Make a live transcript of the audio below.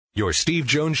Your Steve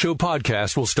Jones Show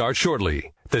podcast will start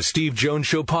shortly. The Steve Jones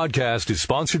Show podcast is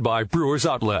sponsored by Brewers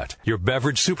Outlet, your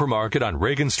beverage supermarket on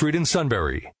Reagan Street in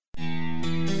Sunbury.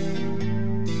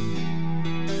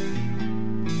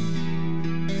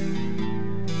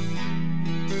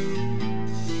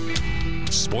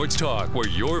 Sports talk where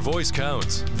your voice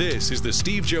counts. This is the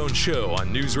Steve Jones Show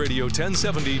on News Radio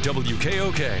 1070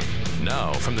 WKOK.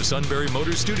 Now from the Sunbury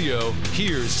Motors Studio,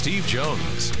 here's Steve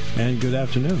Jones. And good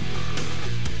afternoon.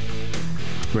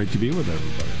 Great to be with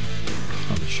everybody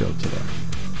on the show today.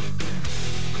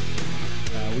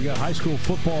 We got high school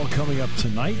football coming up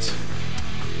tonight.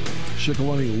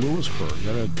 Shikellamy, Lewisburg.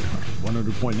 Got a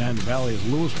 100.9 The Valley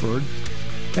is Lewisburg.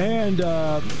 And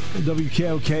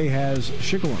WKOK has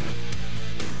Shikellamy.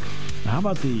 Now, how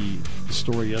about the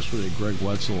story yesterday, Greg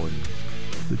Wetzel and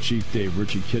the Chief Dave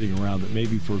Ritchie kidding around that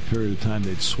maybe for a period of time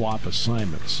they'd swap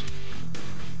assignments.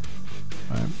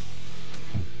 Right?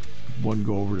 One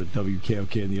go over to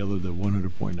WKOK and the other to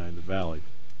 100.9 The Valley.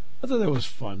 I thought that was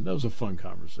fun. That was a fun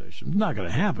conversation. Not going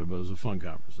to happen, but it was a fun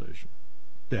conversation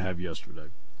to have yesterday.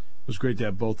 It was great to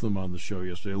have both of them on the show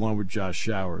yesterday, along with Josh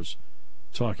Showers,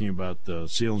 talking about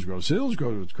Selinsgrove.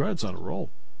 Selinsgrove, to its credit, on a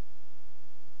roll.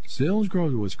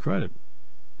 Selinsgrove, to its credit,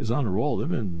 is on a roll. They've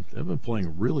been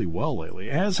playing really well lately,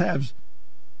 as have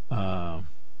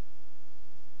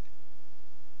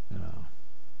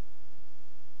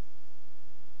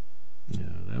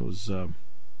that was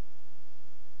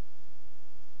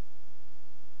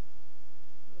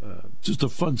just a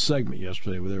fun segment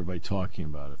yesterday with everybody talking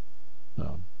about it.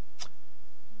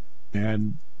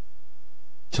 And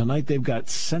tonight they've got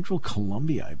Central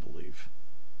Columbia, I believe.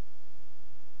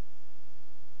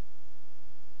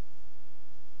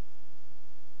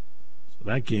 So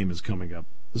that game is coming up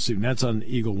this evening. That's on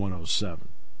Eagle 107.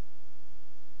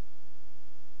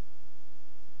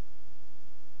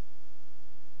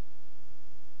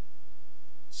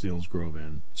 Selinsgrove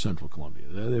and Central Columbia.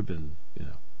 They've been,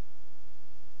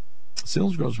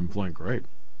 Selinsgrove's been playing great.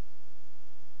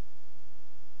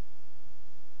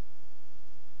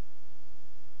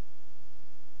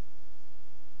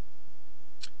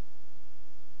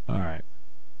 All right.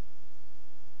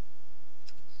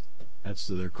 That's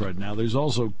to their credit. Now, there's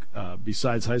also,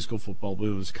 besides high school football, but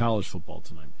it was college football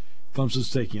tonight. Clemson's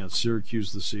taking out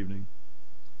Syracuse this evening.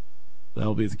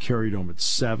 That'll be at the Carrier Dome at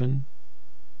 7.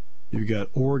 You've got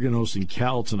Oregon hosting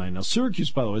Cal tonight. Now,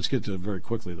 Syracuse, by the way, let's get to very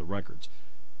quickly the records.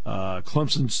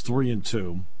 Clemson's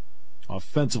 3-2.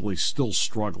 Offensively, still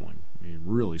struggling. I mean,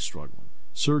 really struggling.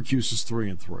 Syracuse is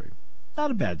 3-3.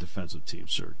 Not a bad defensive team,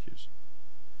 Syracuse.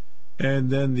 And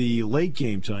then the late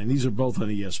game tonight, these are both on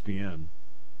ESPN.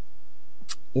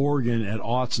 Oregon at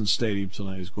Autzen Stadium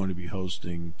tonight is going to be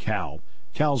hosting Cal.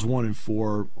 Cal's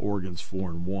 1-4, Oregon's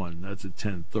 4-1. That's at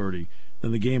 10:30.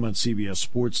 Then the game on CBS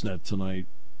Sportsnet tonight,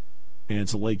 and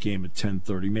it's a late game at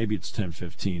 10:30. Maybe it's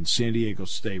 10:15. San Diego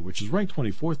State, which is ranked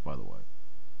 24th, by the way,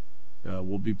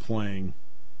 will be playing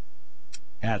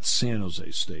at San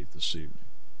Jose State this evening.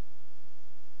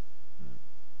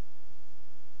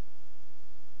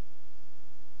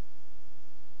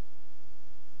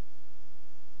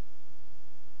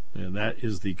 And that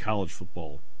is the college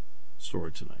football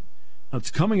story tonight. Now,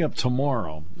 it's coming up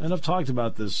tomorrow, and I've talked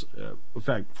about this. In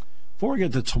fact, before we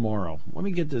get to tomorrow, let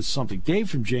me get to something.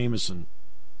 Dave from Jameson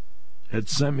had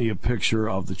sent me a picture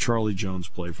of the Charlie Jones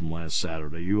play from last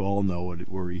Saturday. You all know it,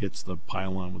 where he hits the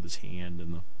pylon with his hand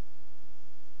and the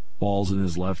ball's in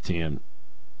his left hand.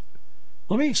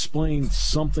 Let me explain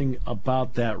something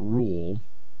about that rule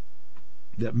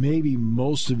that maybe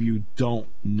most of you don't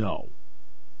know.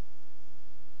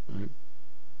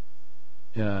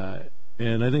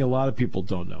 And I think a lot of people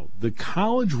don't know. The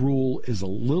college rule is a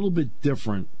little bit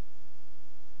different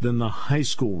than the high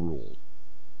school rule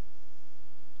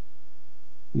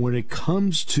when it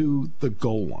comes to the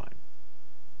goal line.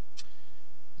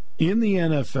 In the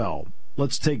NFL,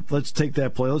 let's take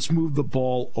that play. Let's move the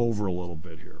ball over a little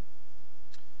bit here.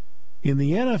 In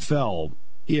the NFL,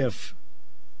 if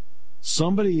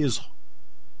somebody is,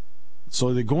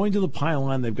 so they're going to the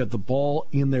pylon, they've got the ball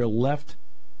in their left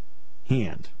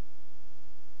hand,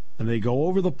 and they go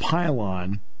over the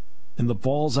pylon, and the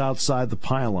ball's outside the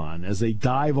pylon as they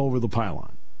dive over the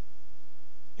pylon.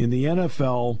 In the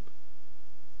NFL,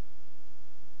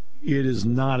 it is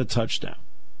not a touchdown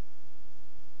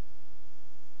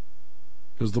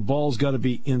because the ball's got to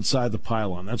be inside the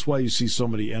pylon. That's why you see so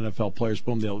many NFL players,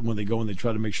 when they go and they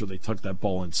try to make sure they tuck that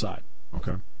ball inside.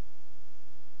 Okay.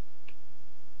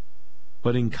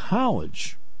 But in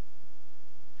college,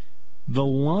 the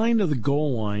line of the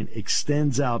goal line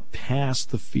extends out past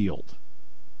the field.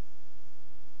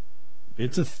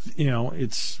 It's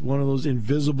it's one of those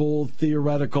invisible,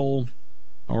 theoretical,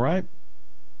 all right?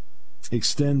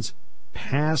 Extends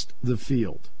past the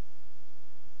field.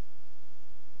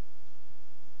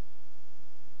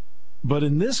 But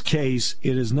in this case,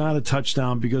 it is not a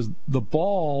touchdown because the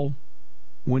ball,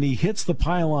 when he hits the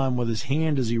pylon with his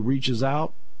hand as he reaches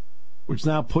out, which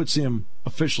now puts him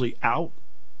officially out,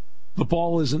 the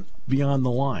ball isn't beyond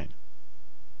the line,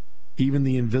 even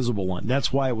the invisible line.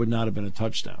 That's why it would not have been a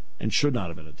touchdown and should not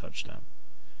have been a touchdown.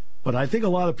 But I think a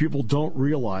lot of people don't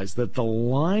realize that the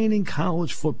line in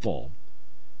college football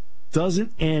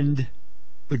doesn't end,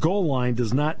 the goal line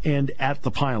does not end at the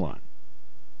pylon.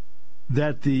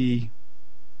 That the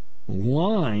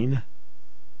line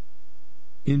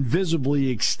invisibly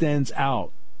extends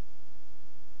out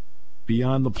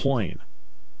beyond the plane.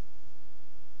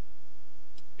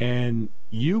 And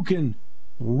you can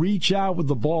reach out with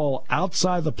the ball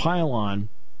outside the pylon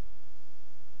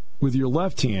with your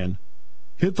left hand,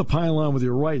 hit the pylon with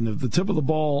your right, and if the tip of the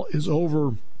ball is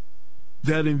over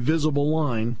that invisible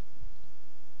line,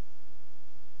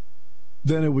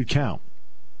 then it would count.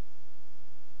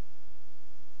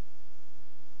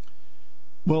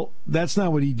 Well, that's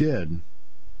not what he did.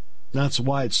 That's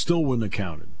why it still wouldn't have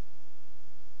counted.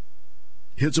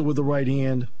 Hits it with the right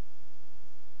hand,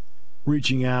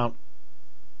 reaching out.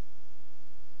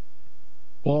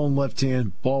 Ball in left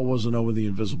hand, ball wasn't over the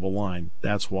invisible line.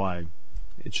 That's why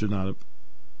it should not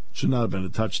have been a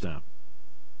touchdown.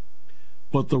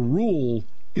 But the rule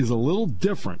is a little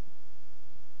different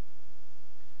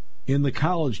in the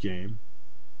college game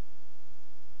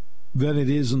than it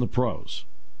is in the pros.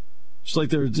 It's like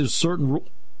there are just certain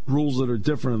rules that are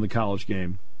different in the college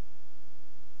game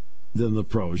than the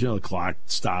pros. The clock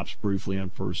stops briefly on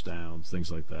first downs,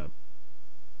 things like that.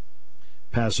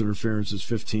 Pass interference is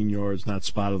 15 yards, not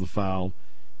spot of the foul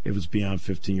if it's beyond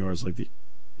 15 yards like the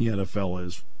NFL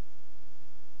is.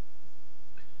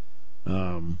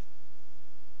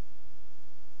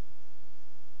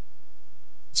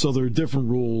 So there are different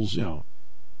rules, in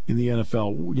the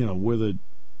NFL,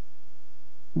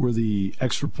 where the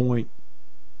extra point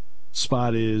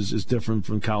spot is different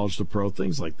from college to pro,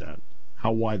 things like that.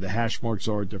 How wide the hash marks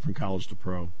are, different college to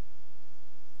pro.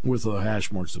 With the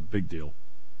hash marks, a big deal.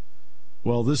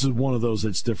 Well, this is one of those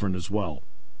that's different as well.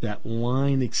 That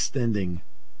line extending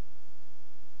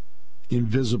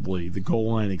invisibly, the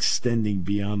goal line extending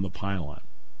beyond the pylon,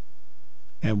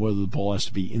 and whether the ball has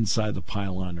to be inside the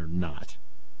pylon or not.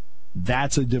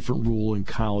 That's a different rule in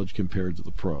college compared to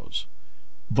the pros.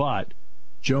 But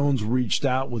Jones reached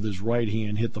out with his right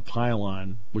hand, hit the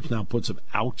pylon, which now puts him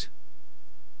out.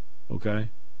 Okay?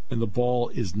 And the ball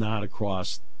is not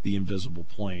across the invisible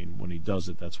plane when he does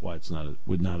it. That's why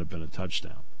would not have been a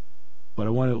touchdown. But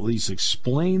I want to at least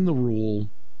explain the rule.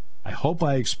 I hope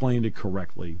I explained it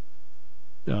correctly.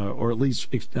 Or at least,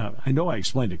 I know I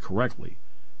explained it correctly.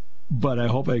 But I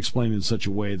hope I explained it in such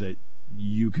a way that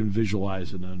you can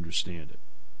visualize and understand it.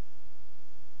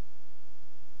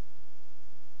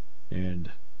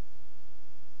 And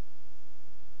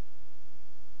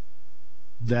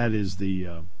that is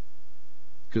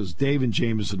because Dave and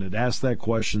Jameson had asked that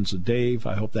question. So, Dave,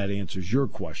 I hope that answers your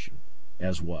question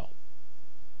as well.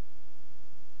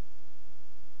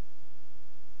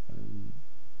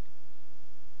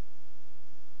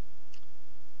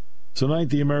 Tonight,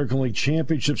 the American League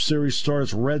Championship Series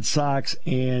starts. Red Sox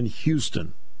and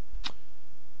Houston.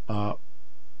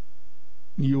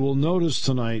 You will notice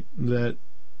tonight that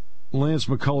Lance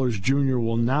McCullers Jr.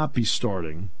 will not be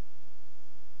starting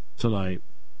tonight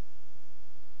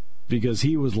because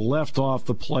he was left off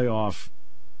the playoff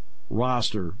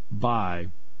roster by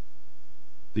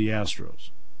the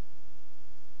Astros.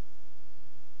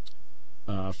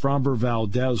 Framber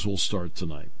Valdez will start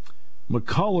tonight.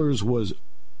 McCullers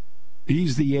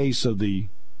he's the ace of the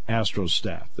Astros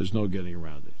staff. There's no getting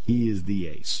around it. He is the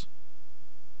ace.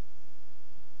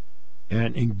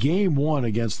 And in Game 1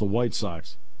 against the White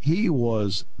Sox, he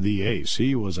was the ace.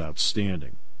 He was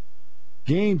outstanding.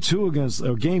 Game 4 against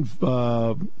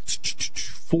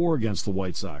the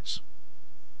White Sox,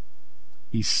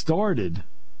 he started,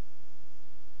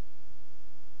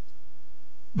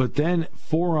 but then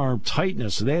forearm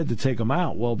tightness, so they had to take him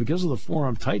out. Well, because of the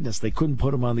forearm tightness, they couldn't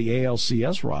put him on the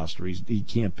ALCS roster. He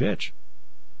can't pitch.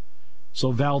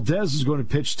 So Valdez is going to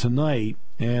pitch tonight,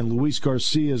 and Luis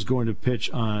Garcia is going to pitch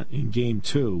in Game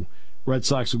 2. Red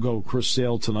Sox will go with Chris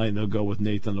Sale tonight, and they'll go with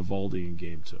Nathan Eovaldi in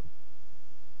Game 2.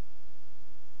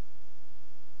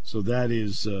 So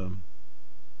that's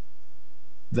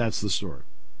the story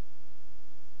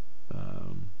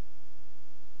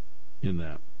in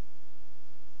that.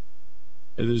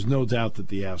 And there's no doubt that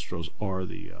the Astros are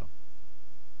the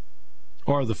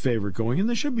are the favorite going, and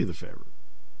they should be the favorite.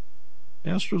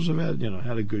 Astros have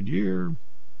had a good year.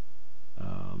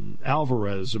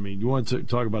 Alvarez, I mean, you want to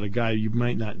talk about a guy you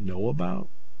might not know about?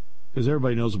 Because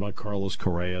everybody knows about Carlos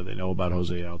Correa. They know about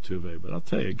Jose Altuve. But I'll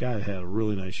tell you, a guy that had a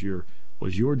really nice year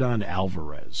was Yordan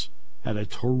Alvarez. Had a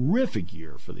terrific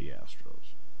year for the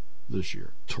Astros this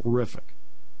year. Terrific.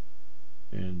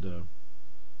 And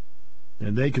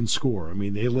they can score. I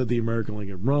mean, they led the American League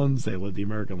in runs. They led the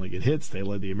American League in hits. They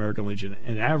led the American League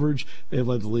in average. They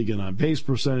led the league in on-base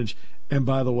percentage. And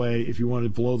by the way, if you want to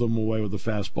blow them away with the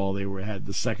fastball, they had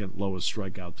the second lowest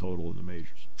strikeout total in the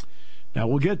majors. Now,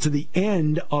 we'll get to the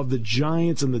end of the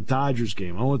Giants and the Dodgers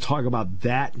game. I want to talk about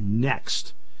that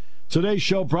next. Today's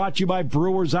show brought to you by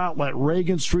Brewers Outlet,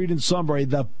 Reagan Street in Sunbury,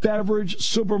 the beverage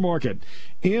supermarket.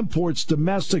 Imports,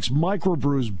 domestics,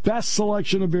 microbrews, best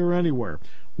selection of beer anywhere.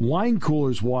 Wine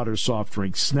coolers, water, soft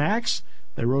drinks, snacks.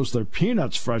 They roast their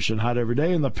peanuts fresh and hot every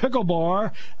day. And the pickle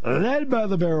bar, led by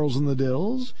the Barrels and the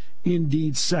Dills,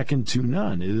 indeed second to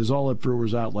none. It is all at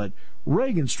Brewers Outlet,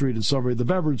 Reagan Street in Sunbury, the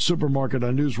beverage supermarket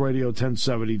on News Radio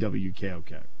 1070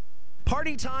 WKOK.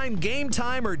 Party time, game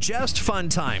time, or just fun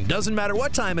time. Doesn't matter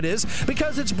what time it is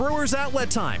because it's Brewers Outlet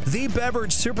time. The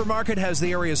beverage supermarket has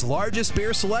the area's largest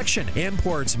beer selection.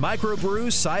 Imports,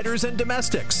 microbrews, ciders, and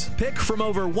domestics. Pick from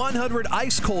over 100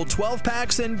 ice-cold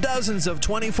 12-packs and dozens of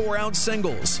 24-ounce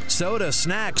singles. Soda,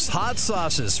 snacks, hot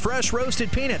sauces, fresh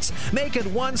roasted peanuts. Make it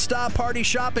one-stop party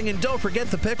shopping, and don't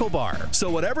forget the pickle bar. So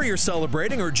whatever you're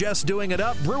celebrating or just doing it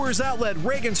up, Brewers Outlet,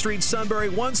 Reagan Street, Sunbury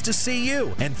wants to see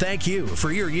you. And thank you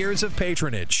for your years of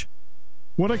patronage.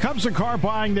 When it comes to car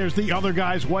buying, there's the other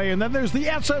guy's way, and then there's the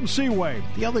SMC way.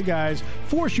 The other guys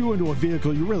force you into a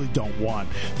vehicle you really don't want.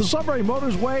 The Sunbury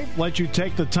Motors way lets you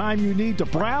take the time you need to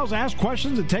browse, ask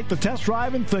questions, and take the test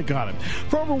drive and think on it.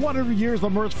 For over 100 years, the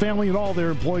Mertz family and all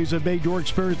their employees have made your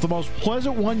experience the most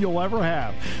pleasant one you'll ever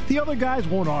have. The other guys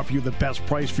won't offer you the best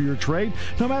price for your trade,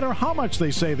 no matter how much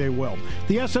they say they will.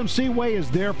 The SMC way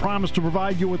is their promise to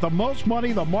provide you with the most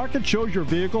money the market shows your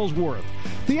vehicle is worth.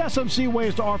 The SMC way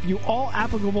is to offer you all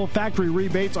applicable factory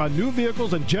rebates on new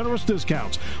vehicles and generous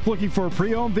discounts. Looking for a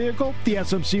pre-owned vehicle? The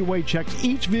SMC way checks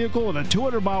each vehicle in a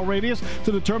 200-mile radius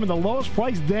to determine the lowest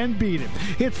price, then beat it.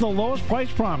 It's the lowest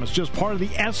price promise, just part of the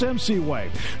SMC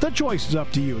way. The choice is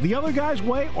up to you. The other guy's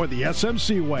way or the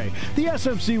SMC way. The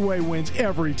SMC way wins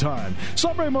every time.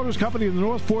 Sunbury Motors Company in the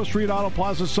North 4th Street Auto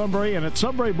Plaza, Sunbury, and at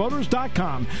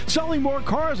sunburymotors.com. Selling more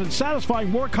cars and satisfying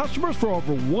more customers for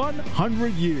over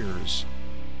 100 years.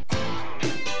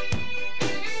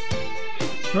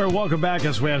 All right, welcome back.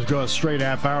 As we have to go a straight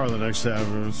half hour the next half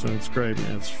hour, so it's great.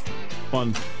 It's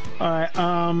fun. All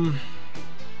right,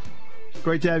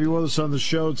 great to have you with us on the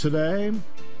show today.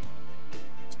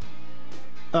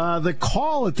 The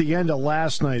call at the end of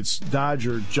last night's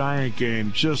Dodger-Giant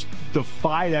game just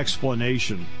defied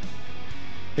explanation.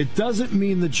 It doesn't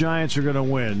mean the Giants are going to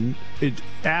win. It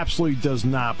absolutely does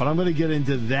not. But I'm going to get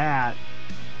into that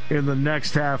in the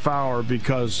next half hour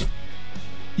because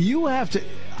you have to...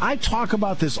 I talk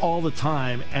about this all the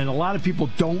time, and a lot of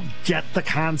people don't get the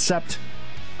concept.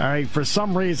 All right, for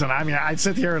some reason, I mean, I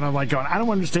sit here and I'm like going, I don't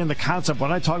understand the concept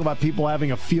when I talk about people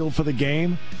having a feel for the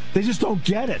game. They just don't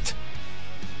get it.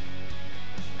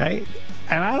 Okay?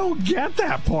 And I don't get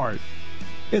that part.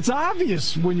 It's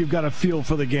obvious when you've got a feel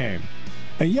for the game.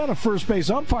 And you had a first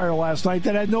base umpire last night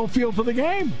that had no feel for the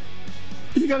game.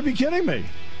 You got to be kidding me.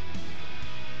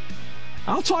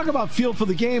 I'll talk about feel for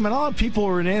the game, and a lot of people who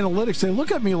are in analytics, they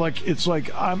look at me like it's like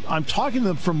I'm talking to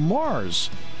them from Mars.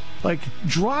 Like,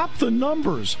 drop the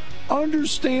numbers.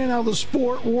 Understand how the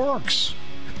sport works.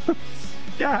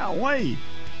 Golly.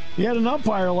 You had an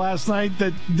umpire last night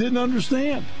that didn't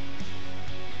understand.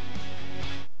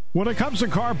 When it comes to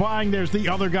car buying, there's the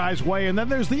other guy's way, and then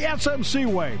there's the SMC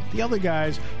way. The other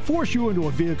guys force you into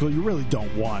a vehicle you really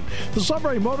don't want. The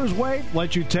Sunbury Motors way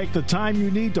lets you take the time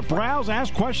you need to browse,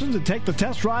 ask questions, and take the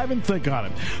test drive and think on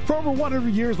it. For over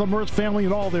 100 years, the Mertz family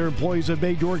and all their employees have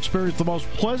made your experience the most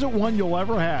pleasant one you'll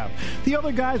ever have. The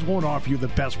other guys won't offer you the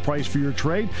best price for your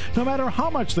trade, no matter how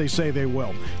much they say they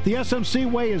will. The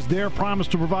SMC way is their promise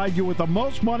to provide you with the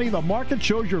most money the market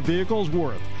shows your vehicle is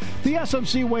worth. The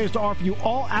SMC way is to offer you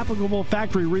all applicable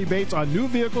factory rebates on new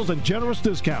vehicles and generous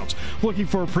discounts. Looking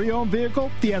for a pre-owned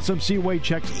vehicle? The SMC way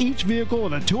checks each vehicle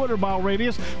in a 200-mile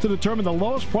radius to determine the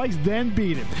lowest price, then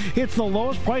beat it. It's the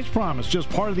lowest price promise, just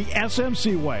part of the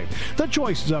SMC way. The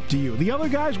choice is up to you. The other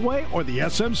guy's way or the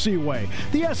SMC way.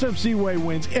 The SMC way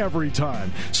wins every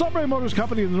time. Sunbury Motors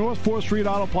Company in the North 4th Street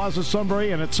Auto Plaza,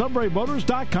 Sunbury, and at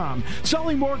sunburymotors.com.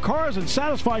 Selling more cars and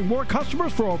satisfying more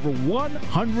customers for over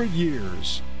 100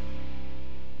 years.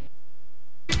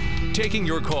 taking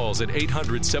your calls at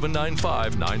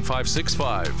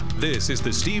 800-795-9565. This is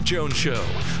The Steve Jones Show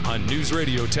on News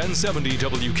Radio 1070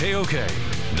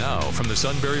 WKOK. Now, from the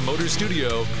Sunbury Motors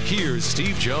Studio, here's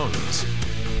Steve Jones.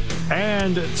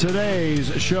 And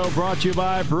today's show brought to you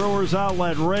by Brewers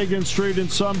Outlet, Reagan Street in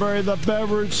Sunbury, the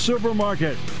beverage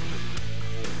supermarket.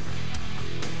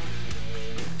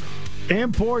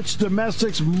 Imports,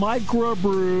 domestics,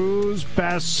 microbrews,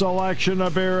 best selection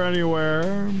of beer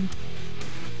anywhere.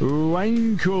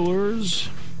 Wine coolers,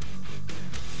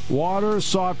 water,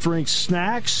 soft drinks,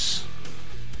 snacks.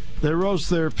 They roast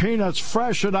their peanuts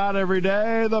fresh and hot every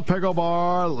day. The Pickle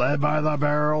Bar, led by the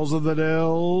barrels of the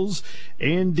Dills.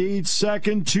 Indeed,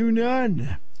 second to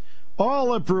none.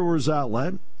 All at Brewers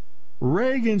Outlet,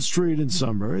 Reagan Street in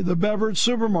Sunbury, the beverage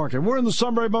supermarket. We're in the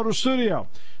Sunbury Motors studio.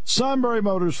 Sunbury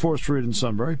Motors, 4th Street in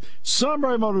Sunbury.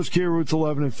 Sunbury Motors, Kia routes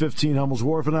 11 and 15, Hummels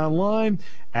Wharf, and online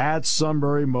at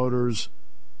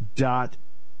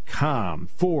sunburymotors.com.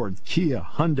 Ford, Kia,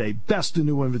 Hyundai, best in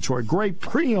new inventory, great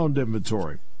pre-owned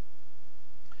inventory.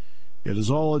 It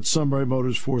is all at Sunbury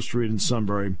Motors, 4th Street in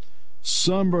Sunbury.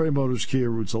 Sunbury Motors, Kia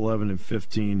routes 11 and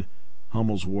 15,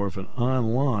 Hummels Wharf, and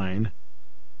online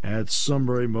at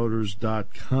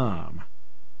sunburymotors.com.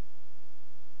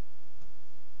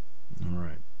 All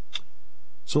right.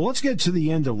 So let's get to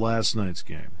the end of last night's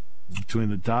game between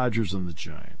the Dodgers and the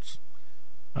Giants.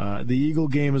 The Eagle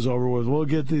game is over with. We'll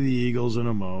get to the Eagles in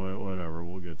a moment. Whatever.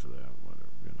 We'll get to that. Whatever.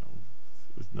 You know,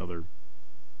 another.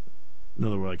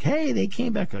 We're like, hey, they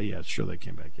came back. Oh yeah, sure they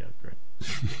came back. Yeah, great.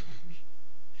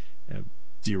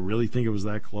 Do you really think it was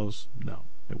that close? No,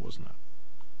 it was not.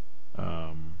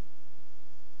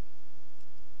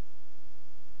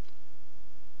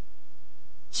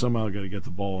 Somehow got to get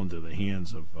the ball into the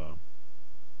hands of.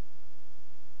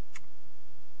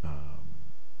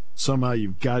 Somehow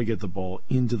you've got to get the ball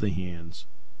into the hands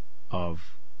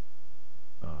of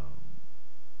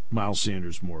Miles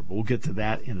Sanders more. But we'll get to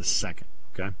that in a second,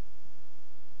 okay?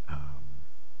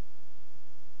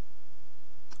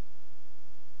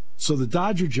 So the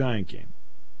Dodger-Giant game.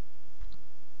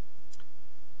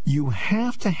 You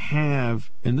have to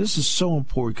have, and this is so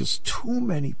important because too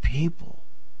many people,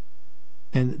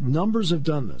 and numbers have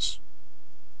done this.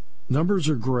 Numbers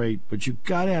are great, but you've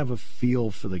got to have a feel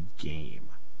for the game.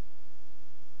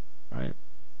 Right?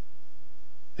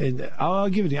 And I'll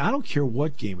give it to you. I don't care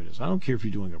what game it is. I don't care if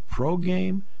you're doing a pro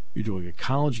game, you're doing a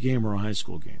college game, or a high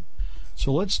school game.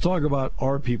 So let's talk about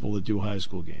our people that do high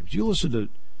school games. You listen to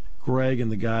Greg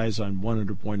and the guys on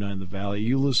 100.9 The Valley.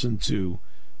 You listen to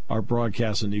our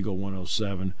broadcast on Eagle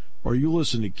 107, or you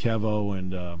listen to Kevo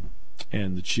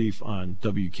and the Chief on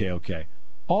WKOK.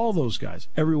 All those guys,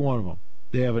 every one of them,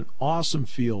 they have an awesome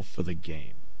feel for the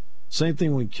game. Same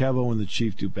thing when Kevo and the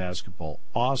Chief do basketball.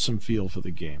 Awesome feel for the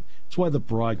game. That's why the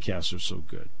broadcasts are so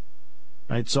good.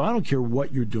 Right? So I don't care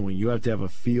what you're doing. You have to have a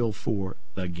feel for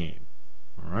the game.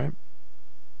 All right?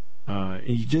 And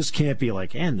you just can't be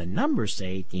like, and the numbers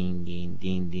say ding, ding,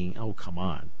 ding, ding. Oh, come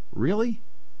on. Really?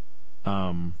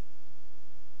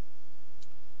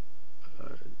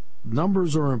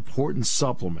 Numbers are an important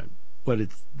supplement, but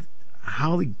it's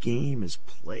how the game is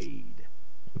played.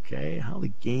 Okay? How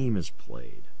the game is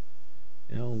played.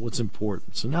 You know, what's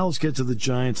important. So now let's get to the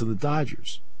Giants and the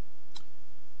Dodgers.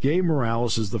 Gabe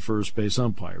Morales is the first base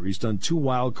umpire. He's done 2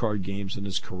 wild card games in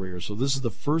his career, so this is the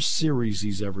first series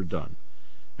he's ever done.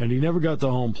 And he never got to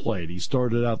home plate. He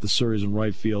started out the series in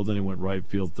right field, then he went right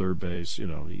field, third base. They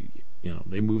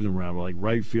moved him around like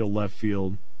right field, left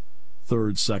field,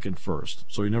 third, second, first.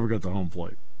 So he never got to home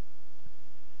plate.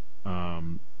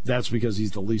 That's because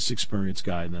he's the least experienced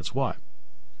guy, and that's why.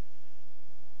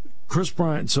 Chris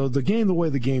Bryant, so the way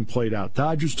the game played out,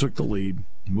 Dodgers took the lead.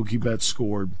 Mookie Betts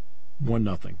scored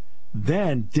 1-0.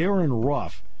 Then Darren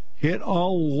Ruff hit a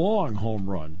long home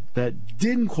run that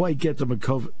didn't quite get to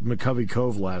McCovey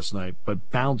Cove last night, but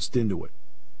bounced into it.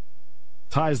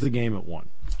 Ties the game at 1.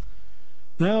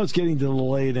 Now it's getting to the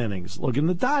late innings. Look, and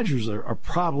the Dodgers are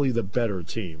probably the better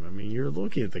team. I mean, you're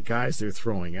looking at the guys they're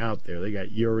throwing out there. They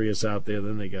got Urias out there,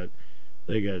 then they got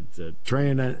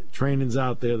Training's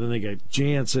out there, then they got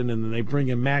Jansen, and then they bring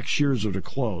in Max Scherzer to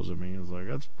close. I mean, it's like,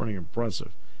 that's pretty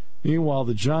impressive. Meanwhile,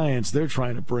 the Giants, they're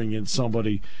trying to bring in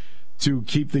somebody to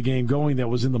keep the game going that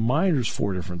was in the minors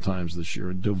 4 different times this year,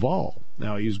 in Duvall.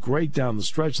 Now, he was great down the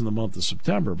stretch in the month of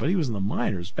September, but he was in the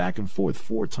minors back and forth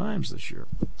 4 times this year.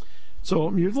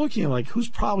 So you're looking at, like, who's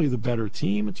probably the better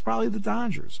team? It's probably the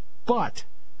Dodgers. But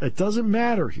it doesn't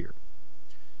matter here.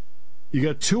 You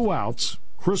got 2 outs.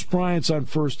 Chris Bryant's on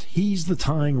first. He's the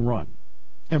tying run.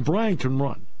 And Bryant can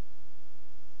run.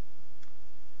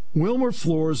 Wilmer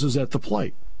Flores is at the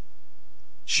plate.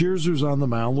 Scherzer's on the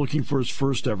mound looking for his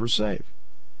first ever save.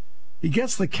 He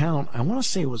gets the count. I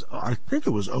think it was 0-2. I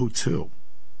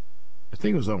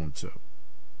think it was 0-2.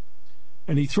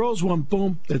 And he throws one,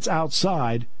 boom, that's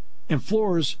outside, and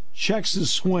Flores checks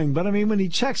his swing. But, I mean, when he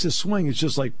checks his swing, it's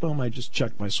just like, boom, I just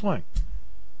checked my swing.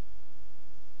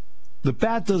 The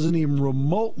bat doesn't even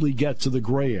remotely get to the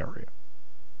gray area.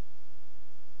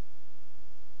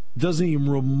 Doesn't even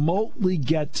remotely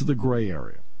get to the gray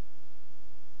area.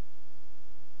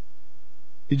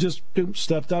 He just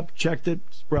stepped up, checked it,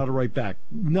 brought it right back.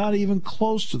 Not even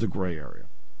close to the gray area.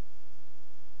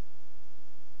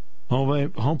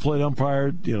 Home plate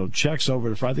umpire, checks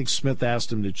over it. I think Smith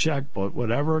asked him to check, but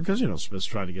whatever, because, Smith's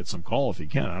trying to get some call if he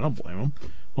can. I don't blame him.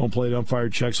 Home plate umpire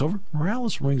checks over.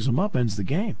 Morales rings him up, ends the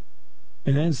game,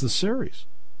 and ends the series.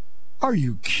 Are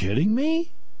you kidding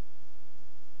me?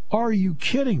 Are you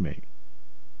kidding me?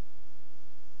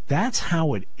 That's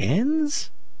how it ends?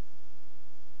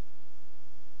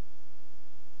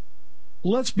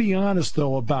 Let's be honest,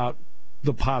 though, about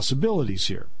the possibilities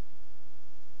here.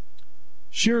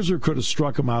 Scherzer could have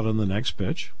struck him out on the next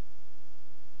pitch.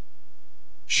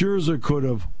 Scherzer could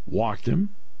have walked him.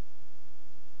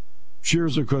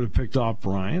 Scherzer could have picked off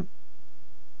Bryant.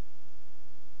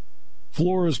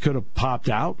 Flores could have popped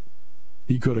out.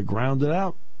 He could have grounded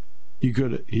out. He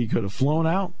could have flown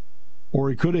out. Or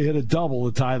he could have hit a double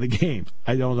to tie the game.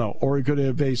 I don't know. Or he could have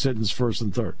hit a base hit in his first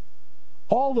and third.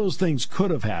 All those things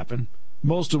could have happened,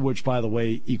 most of which, by the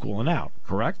way, equal an out,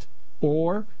 correct?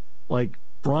 Or, like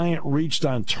Bryant reached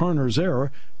on Turner's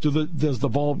error, does the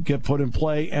ball get put in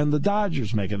play and the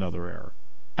Dodgers make another error?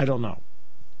 I don't know.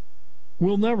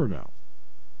 We'll never know.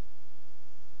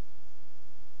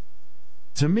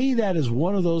 To me, that is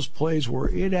one of those plays where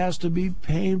it has to be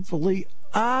painfully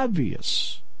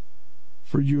obvious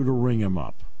for you to ring him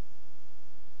up.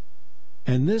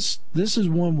 And this is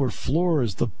one where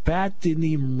Flores, the bat didn't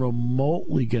even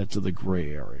remotely get to the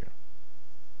gray area.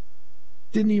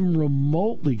 Didn't even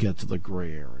remotely get to the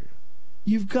gray area.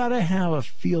 You've got to have a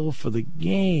feel for the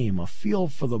game, a feel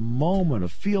for the moment, a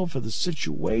feel for the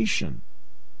situation.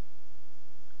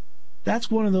 That's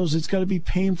one of those, it's got to be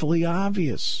painfully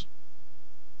obvious.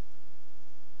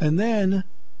 And then,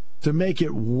 to make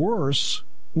it worse,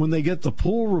 when they get the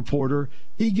pool reporter,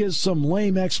 he gives some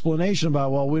lame explanation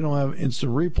about, well, we don't have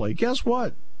instant replay. Guess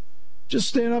what? Just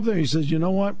stand up there. He says, you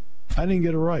know what? I didn't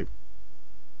get it right.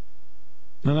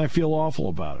 And I feel awful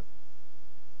about it.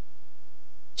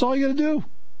 That's all you got to do.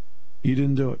 He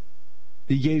didn't do it.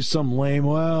 He gave some lame,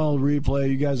 well, replay.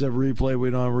 You guys have replay.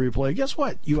 We don't have replay. Guess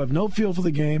what? You have no feel for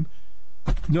the game,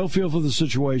 no feel for the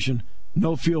situation,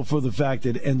 no feel for the fact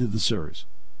that it ended the series.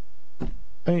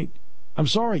 I mean, I'm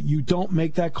sorry, you don't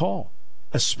make that call,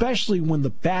 especially when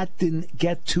the bat didn't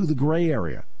get to the gray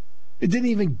area. It didn't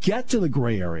even get to the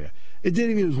gray area. It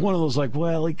was one of those like,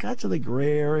 well, it got to the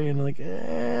gray area and like,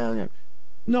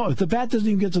 No, if the bat doesn't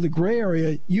even get to the gray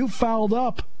area, you fouled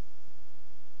up.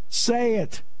 Say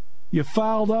it. You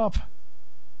fouled up.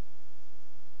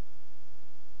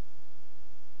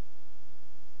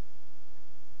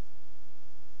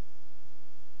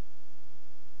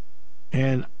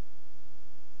 And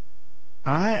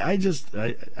I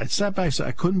sat back and said,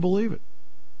 I couldn't believe it.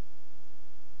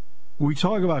 We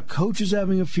talk about coaches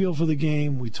having a feel for the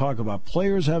game. We talk about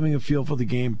players having a feel for the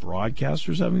game,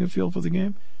 broadcasters having a feel for the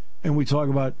game, and we talk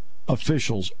about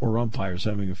officials or umpires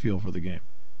having a feel for the game.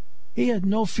 He had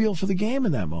no feel for the game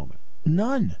in that moment.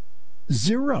 None.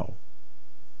 Zero.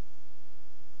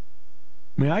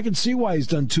 I mean, I can see why he's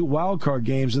done 2 wild card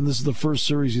games, and this is the first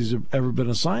series he's ever been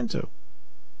assigned to.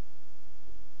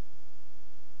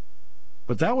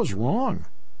 But that was wrong.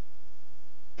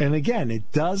 And again, it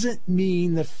doesn't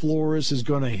mean that Flores is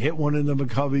going to hit one into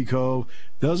McCovey Cove.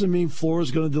 Doesn't mean Flores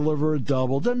is going to deliver a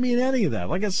double. Doesn't mean any of that.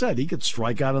 Like I said, he could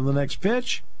strike out on the next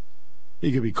pitch.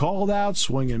 He could be called out,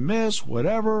 swing and miss,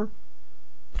 whatever.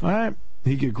 All right?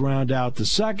 He could ground out to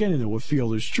second, and it would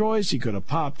fielder's choice. He could have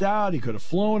popped out. He could have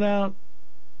flown out.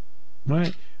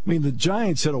 Right? I mean, the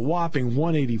Giants hit a whopping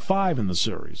 185 in the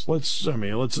series. Let's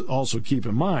also keep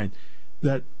in mind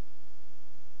that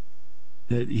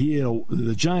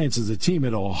the Giants as a team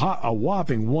hit a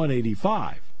whopping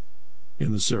 185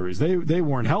 in the series. They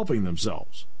weren't helping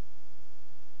themselves.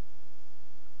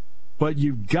 But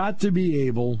you've got to be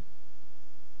able,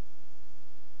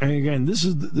 and again, this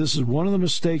is one of the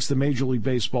mistakes that Major League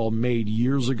Baseball made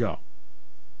years ago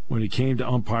when it came to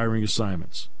umpiring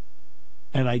assignments.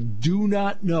 And I do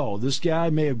not know, this guy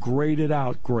may have graded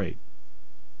out great.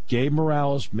 Gabe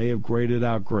Morales may have graded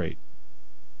out great.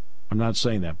 I'm not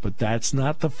saying that, but that's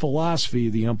not the philosophy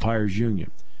of the umpires union.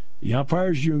 The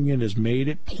Umpires Union has made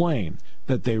it plain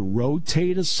that they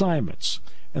rotate assignments.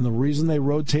 And the reason they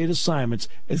rotate assignments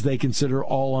is they consider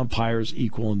all umpires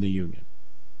equal in the union.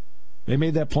 They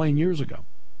made that plain years ago.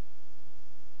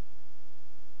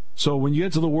 So when you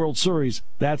get to the World Series,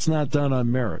 that's not done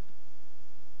on merit.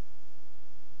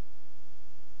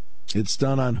 It's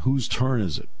done on whose turn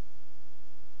is it.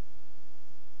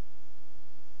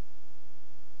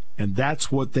 And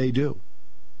that's what they do.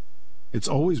 It's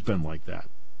always been like that.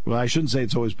 Well, I shouldn't say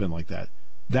it's always been like that.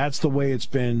 That's the way it's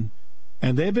been,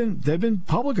 and they've been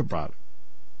public about it.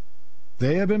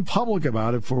 They have been public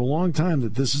about it for a long time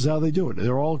that this is how they do it.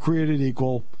 They're all created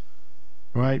equal,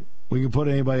 right? We can put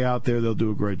anybody out there, they'll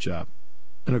do a great job.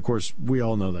 And, of course, we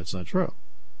all know that's not true.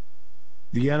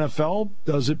 The NFL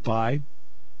does it by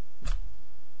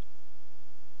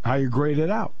how you grade it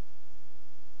out.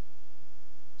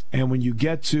 And when you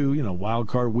get to, wild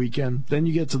card weekend, then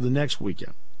you get to the next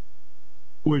weekend,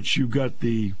 which you've got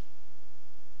the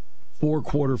 4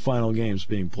 quarterfinal games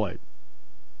being played.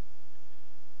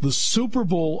 The Super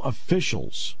Bowl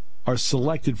officials are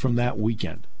selected from that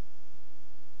weekend.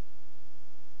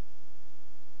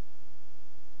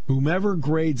 Whomever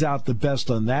grades out the best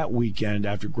on that weekend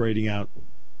after grading out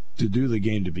to do the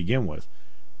game to begin with,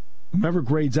 whomever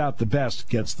grades out the best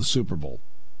gets the Super Bowl.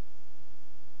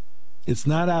 It's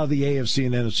not out of the AFC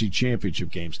and NFC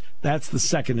championship games. That's the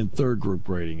second and third group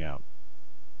grading out.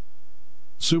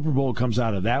 Super Bowl comes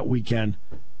out of that weekend,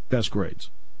 best grades.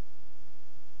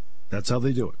 That's how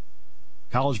they do it.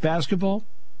 College basketball,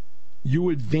 you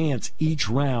advance each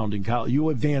round in college.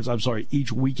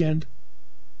 Each weekend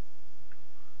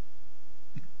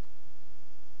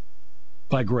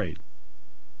by grade.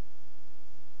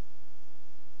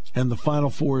 And the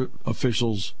Final Four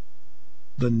officials,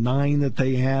 the 9 that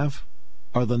they have,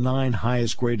 are the 9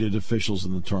 highest graded officials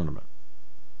in the tournament.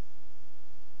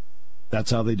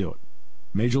 That's how they do it.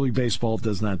 Major League Baseball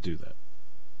does not do that.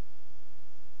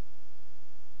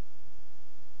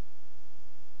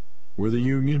 We're the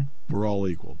union. We're all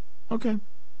equal. Okay,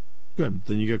 good.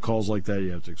 Then you get calls like that,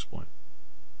 you have to explain.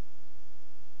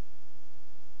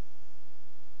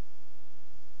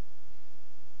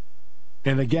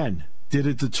 And again, did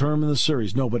it determine the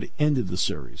series? No, but it ended the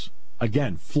series.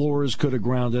 Again, Flores could have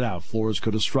grounded out. Flores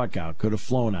could have struck out, could have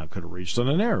flown out, could have reached on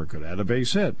an error, could have had a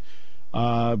base hit,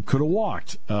 could have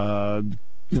walked. Could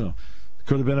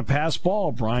have been a pass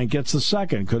ball. Bryant gets the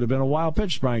second. Could have been a wild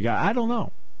pitch. Bryant got. I don't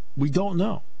know. We don't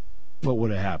know what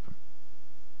would have happened.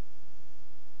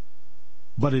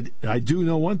 But I do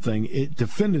know one thing. It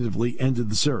definitively ended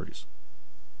the series.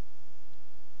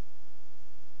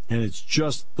 And it's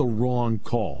just the wrong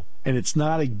call. And it's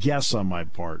not a guess on my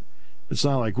part. It's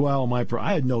not like, well,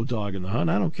 I had no dog in the hunt.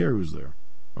 I don't care who's there.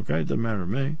 Okay? It doesn't matter to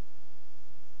me.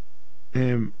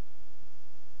 And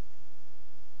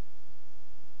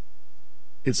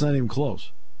it's not even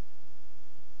close.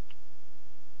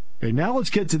 Okay, now let's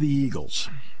get to the Eagles.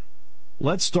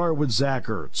 Let's start with Zach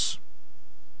Ertz.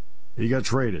 He got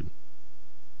traded.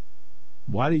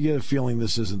 Why do you get a feeling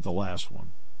this isn't the last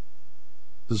one?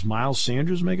 Does Miles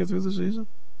Sanders make it through the season?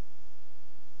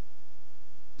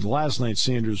 Last night,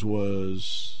 Sanders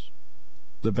was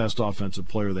the best offensive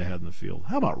player they had in the field.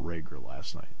 How about Rager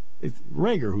last night?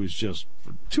 Rager, who's just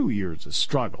for 2 years has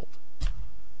struggled,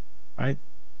 right?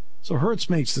 So Hurts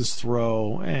makes this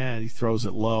throw, and he throws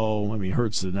it low. I mean,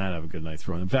 Hurts did not have a good night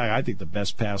throwing. In fact, I think the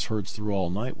best pass Hurts threw all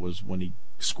night was when he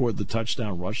scored the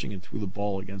touchdown rushing and threw the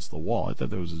ball against the wall. I thought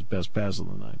that was his best pass of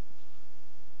the night.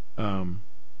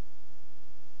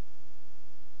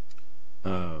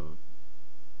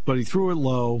 But he threw it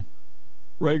low.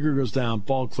 Rager goes down.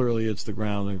 Ball clearly hits the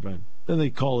ground. Then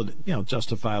they call it,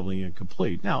 justifiably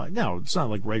incomplete. Now it's not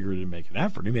like Rager didn't make an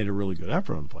effort. He made a really good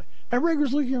effort on the play. And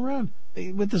Rager's looking around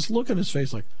with this look on his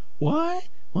face like, what?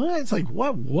 What? It's like,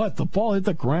 what? The ball hit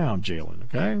the ground, Jalen,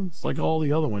 okay? It's like all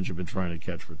the other ones you've been trying to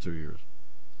catch for 2 years.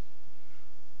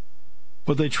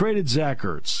 But they traded Zach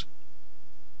Ertz.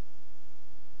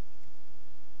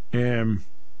 And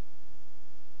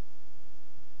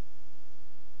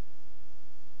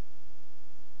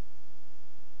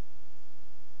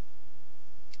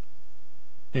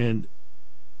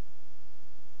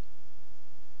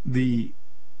the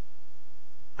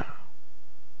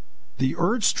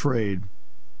Ertz trade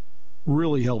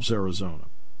really helps Arizona.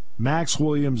 Max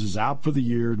Williams is out for the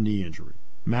year, knee injury.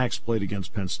 Max played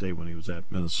against Penn State when he was at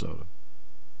Minnesota.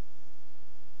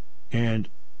 And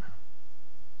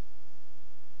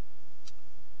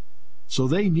so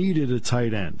they needed a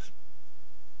tight end.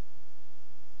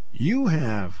 You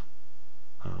have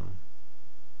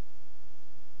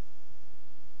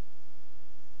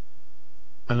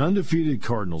an undefeated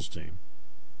Cardinals team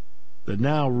that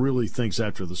now really thinks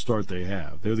after the start they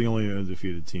have, they're the only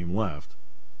undefeated team left.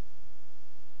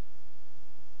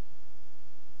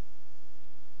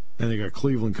 And they got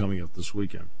Cleveland coming up this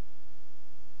weekend.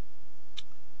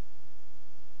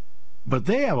 But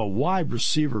they have a wide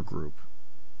receiver group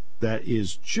that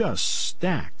is just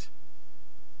stacked,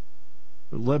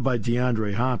 led by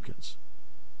DeAndre Hopkins.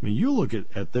 I mean, you look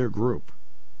at their group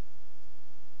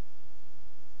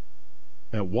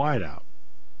at wideout,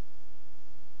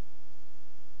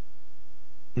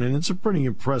 and it's a pretty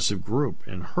impressive group,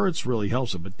 and Hurts really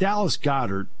helps it. But Dallas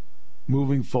Goedert,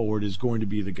 moving forward, is going to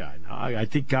be the guy. Now, I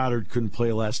think Goddard couldn't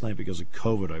play last night because of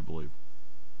COVID, I believe.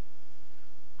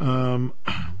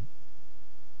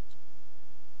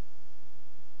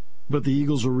 But the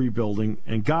Eagles are rebuilding,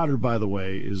 and Goddard, by the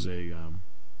way, is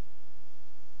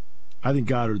I think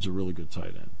Goddard's a really good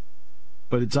tight end.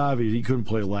 But it's obvious, he couldn't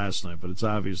play last night, but it's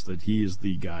obvious that he is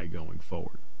the guy going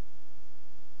forward.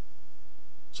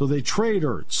 So they trade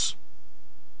Ertz.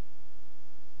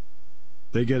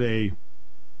 They get a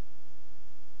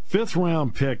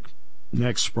 5th-round pick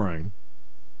next spring,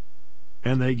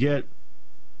 and they get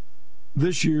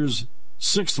this year's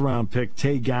 6th-round pick,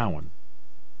 Tay Gowan.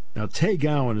 Now, Tay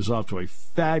Gowan is off to a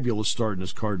fabulous start in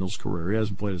his Cardinals career. He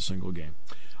hasn't played a single game.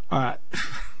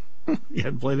 He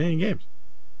hadn't played any games.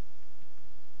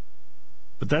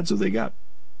 But that's what they got.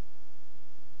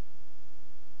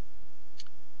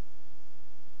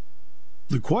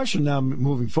 The question now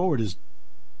moving forward is,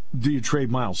 do you trade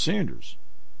Miles Sanders?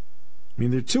 I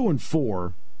mean, they're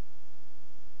 2-4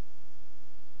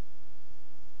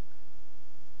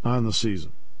 on the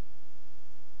season.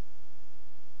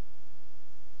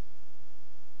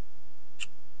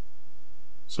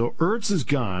 So Ertz is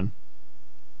gone,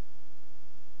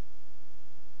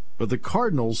 but the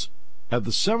Cardinals have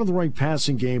the 7th-ranked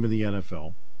passing game in the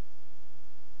NFL.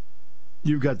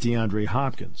 You've got DeAndre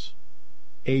Hopkins,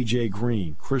 A.J.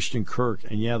 Green, Christian Kirk,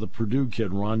 and the Purdue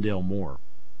kid, Rondale Moore.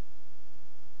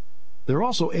 They're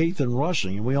also 8th in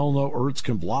rushing, and we all know Ertz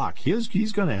can block. He's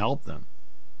going to help them.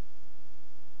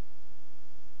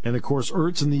 And, of course,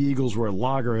 Ertz and the Eagles were at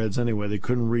loggerheads anyway. They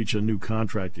couldn't reach a new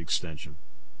contract extension.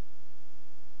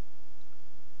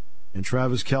 And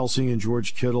Travis Kelce and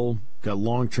George Kittle got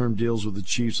long-term deals with the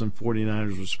Chiefs and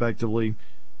 49ers, respectively,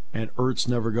 and Ertz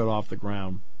never got off the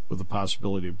ground with the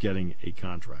possibility of getting a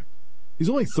contract. He's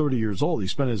only 30 years old. He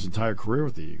spent his entire career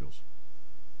with the Eagles.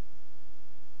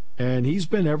 And he's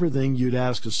been everything you'd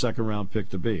ask a 2nd-round pick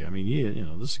to be. I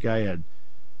mean, this guy had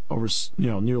over,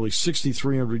 nearly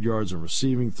 6,300 yards in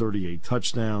receiving, 38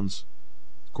 touchdowns.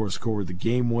 Of course, scored the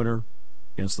game winner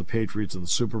against the Patriots in the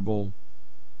Super Bowl.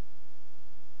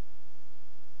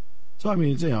 So, I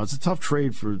mean, it's a tough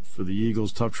trade for the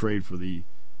Eagles, tough trade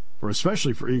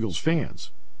especially for Eagles fans.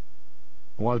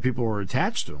 A lot of people are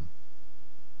attached to him.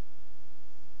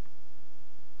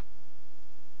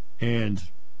 And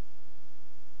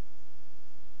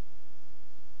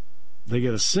they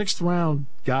get a 6th-round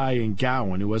guy in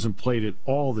Gowan who hasn't played at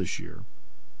all this year,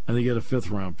 and they get a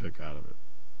 5th-round pick out of it.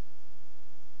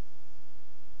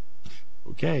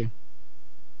 Okay.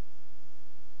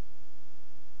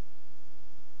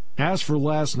 As for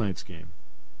last night's game,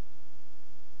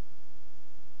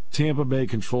 Tampa Bay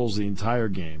controls the entire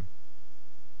game.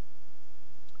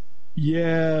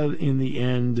 In the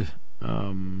end,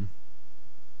 the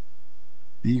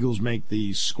Eagles make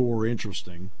the score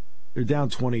interesting. They're down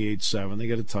 28-7. They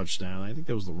get a touchdown. I think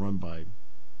that was the run by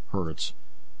Hurts.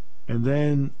 And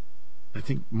then I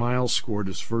think Miles scored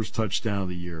his first touchdown of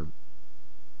the year.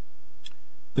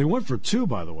 They went for 2,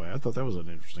 by the way. I thought that was an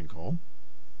interesting call.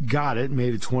 Got it,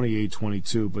 made it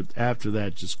 28-22, but after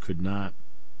that just could not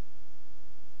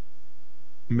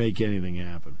make anything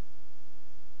happen.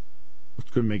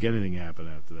 Couldn't make anything happen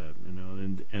after that,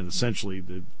 and essentially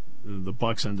the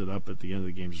Bucs ended up at the end of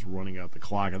the game just running out the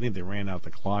clock. I think they ran out the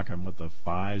clock on the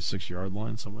 5-6 yard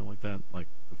line, something like that, like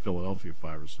the Philadelphia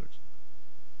 5 or 6.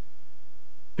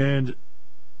 And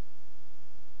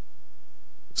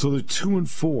so they're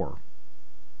 2-4.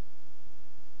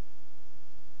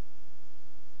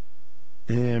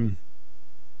 And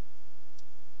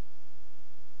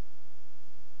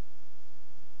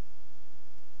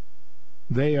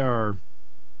they are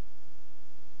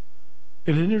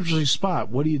in an interesting spot.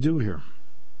 What do you do here?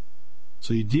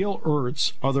 So you deal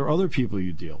Ertz. Are there other people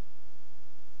you deal?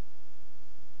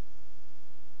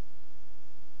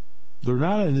 They're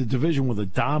not in a division with a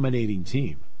dominating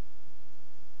team.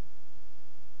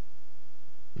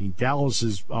 I mean, Dallas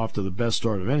is off to the best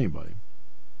start of anybody.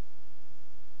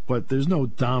 But there's no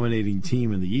dominating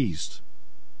team in the East.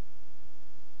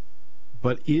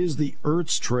 But is the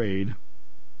Ertz trade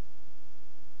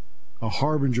a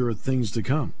harbinger of things to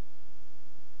come?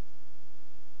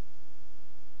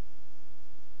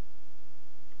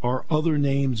 other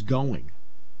names going?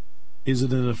 Is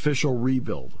it an official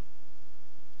rebuild?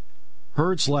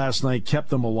 Hurts last night kept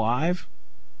them alive.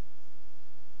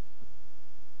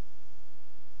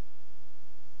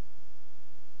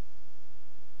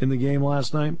 In the game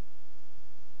last night,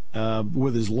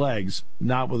 with his legs,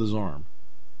 not with his arm.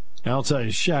 And I'll tell you,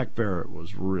 Shaq Barrett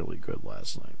was really good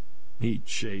last night. He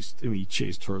chased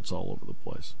Hurts all over the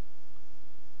place.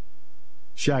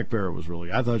 Shaq Barrett was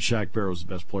really. I thought Shaq Barrett was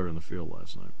the best player in the field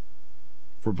last night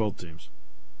for both teams.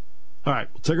 All right,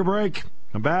 we'll take a break.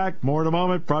 Come back. More in a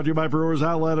moment. Brought to you by Brewers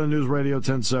Outlet on News Radio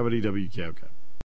 1070 WKOK.